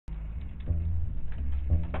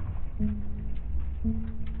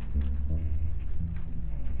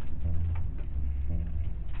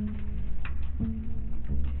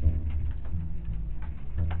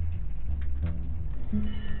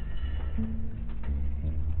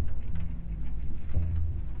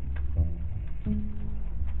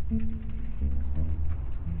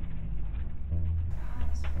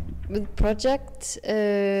The project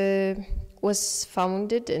was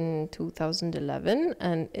founded in 2011,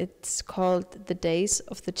 and it's called The Days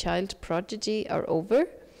of the Child Prodigy Are Over.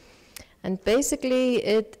 And basically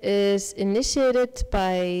it is initiated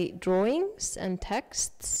by drawings and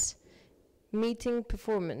texts meeting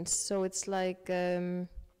performance. So it's like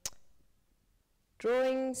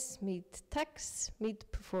drawings meet texts meet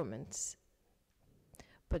performance.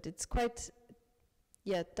 But it's quite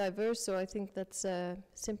diverse, so I think that's a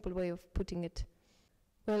simple way of putting it.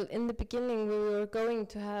 Well, in the beginning we were going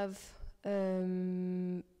to have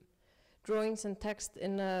drawings and text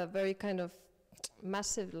in a very kind of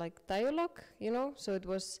massive like dialogue, you know, so it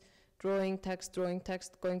was drawing, text, going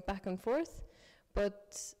back and forth,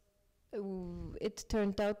 but it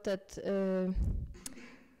turned out that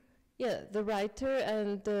the writer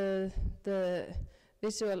and the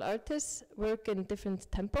visual artists work in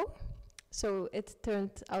different tempo, so it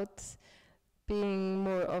turned out being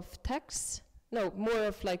more of more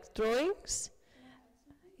of like drawings.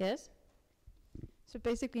 Yes. So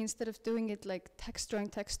basically, instead of doing it like text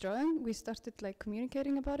drawing, we started like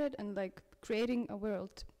communicating about it and like creating a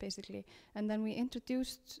world, basically. And then we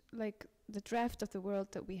introduced like the draft of the world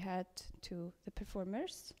that we had to the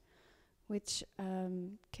performers, which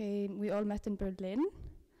we all met in Berlin.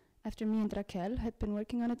 After me and Raquel had been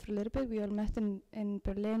working on it for a little bit, we all met in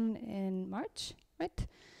Berlin in March, right?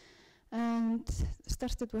 And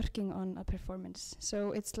started working on a performance.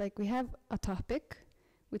 So it's like we have a topic,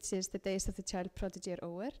 which is the days of the child prodigy are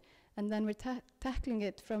over, and then we're tackling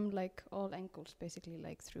it from like all angles, basically,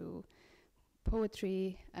 like through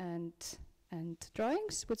poetry and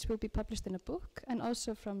drawings, which will be published in a book, and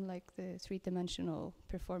also from like the three-dimensional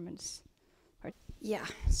performance part. Yeah,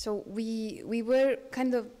 so we were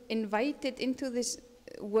kind of invited into this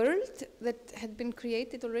world that had been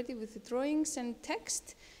created already with the drawings and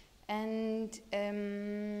text, and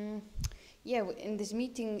in this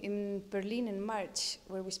meeting in Berlin in March,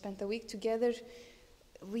 where we spent a week together,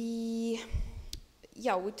 we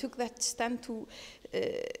took that stand to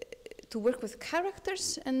work with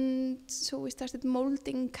characters, and so we started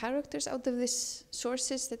molding characters out of these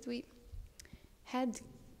sources that we had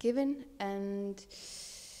given, and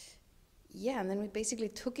then we basically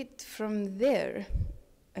took it from there.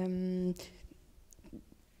 Do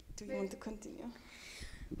you want to continue?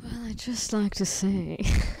 Well, I'd just like to say,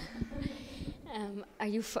 are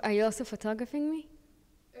you also photographing me?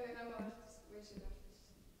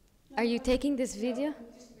 Are you taking this video?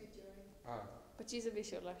 I'm just videoing. But she's a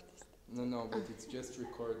visual artist. No, but it's just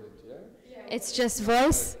recorded, yeah? It's just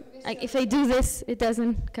voice? Like if I do this, it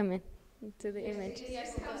doesn't come in into the image.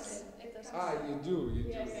 Yes, it does. You do.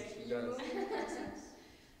 It does.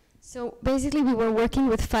 So basically we were working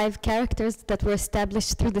with 5 characters that were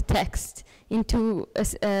established through the text into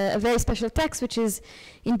a very special text, which is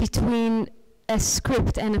in between a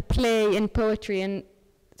script and a play and poetry, and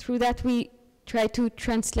through that we try to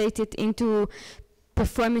translate it into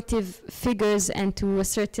performative figures and to a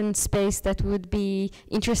certain space that would be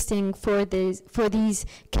interesting for these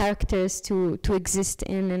characters to exist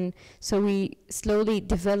in. And so we slowly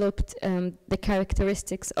developed the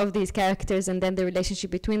characteristics of these characters and then the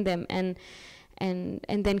relationship between them, and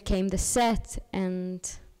then came the set,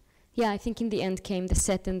 and I think in the end came the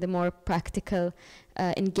set and the more practical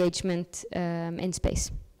engagement in space.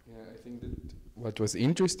 Yeah, I think that what was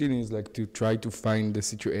interesting is like to try to find the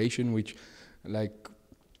situation which like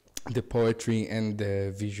the poetry and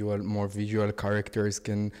the more visual characters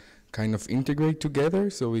can kind of integrate together.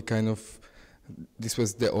 So we this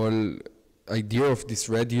was the whole idea of this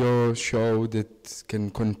radio show that can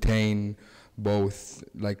contain both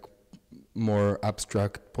like more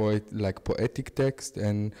abstract poetic text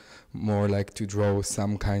and more like to draw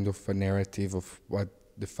some kind of a narrative of what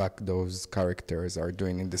the fuck those characters are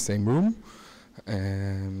doing in the same room.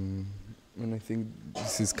 And I think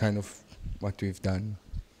this is kind of what we've done.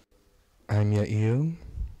 I'm Yair.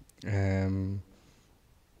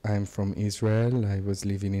 I'm from Israel. I was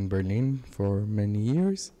living in Berlin for many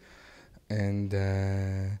years, and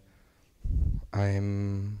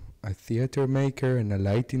I'm a theater maker and a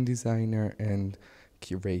lighting designer and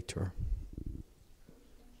curator.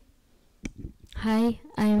 Hi,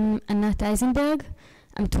 I'm Anat Eisenberg.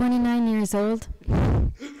 I'm 29 years old.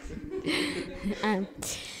 I'm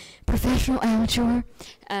professional amateur.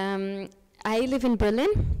 I live in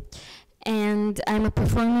Berlin, and I'm a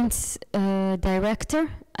performance director.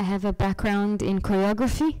 I have a background in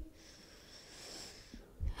choreography.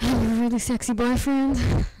 I have a really sexy boyfriend.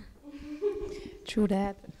 True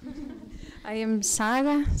that. I am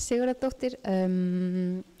Saga Sigurðardóttir.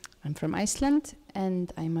 I'm from Iceland,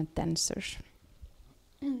 and I'm a dancer.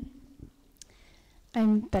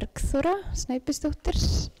 I'm Bergþóra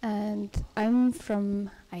Snæpisdóttir, and I'm from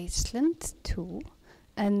Iceland too.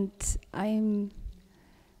 And I'm,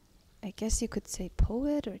 I guess you could say,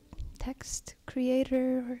 poet or text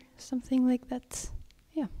creator or something like that.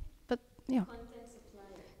 Yeah, but yeah. Content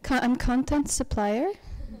supplier. I'm content supplier.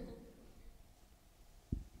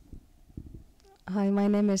 Hi, my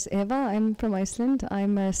name is Eva. I'm from Iceland.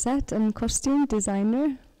 I'm a set and costume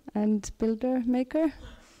designer and builder maker.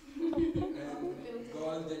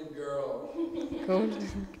 Golden girl.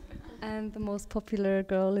 Golden. And the most popular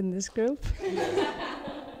girl in this group.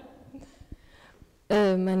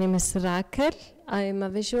 My name is Rakel. I'm a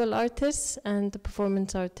visual artist and a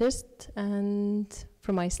performance artist, and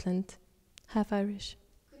from Iceland, half Irish.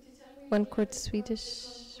 One quarter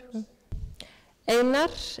Swedish. Einar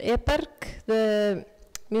Eberg, the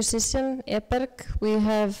musician Eberg, we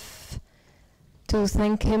have to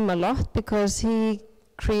thank him a lot because he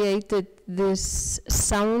created this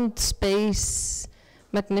sound space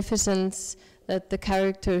magnificence that the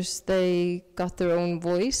characters, they got their own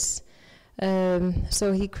voice.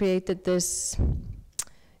 So he created this,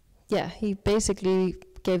 he basically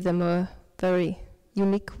gave them a very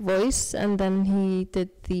unique voice, and then he did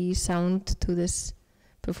the sound to this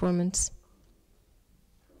performance.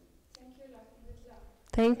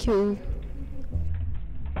 Thank you.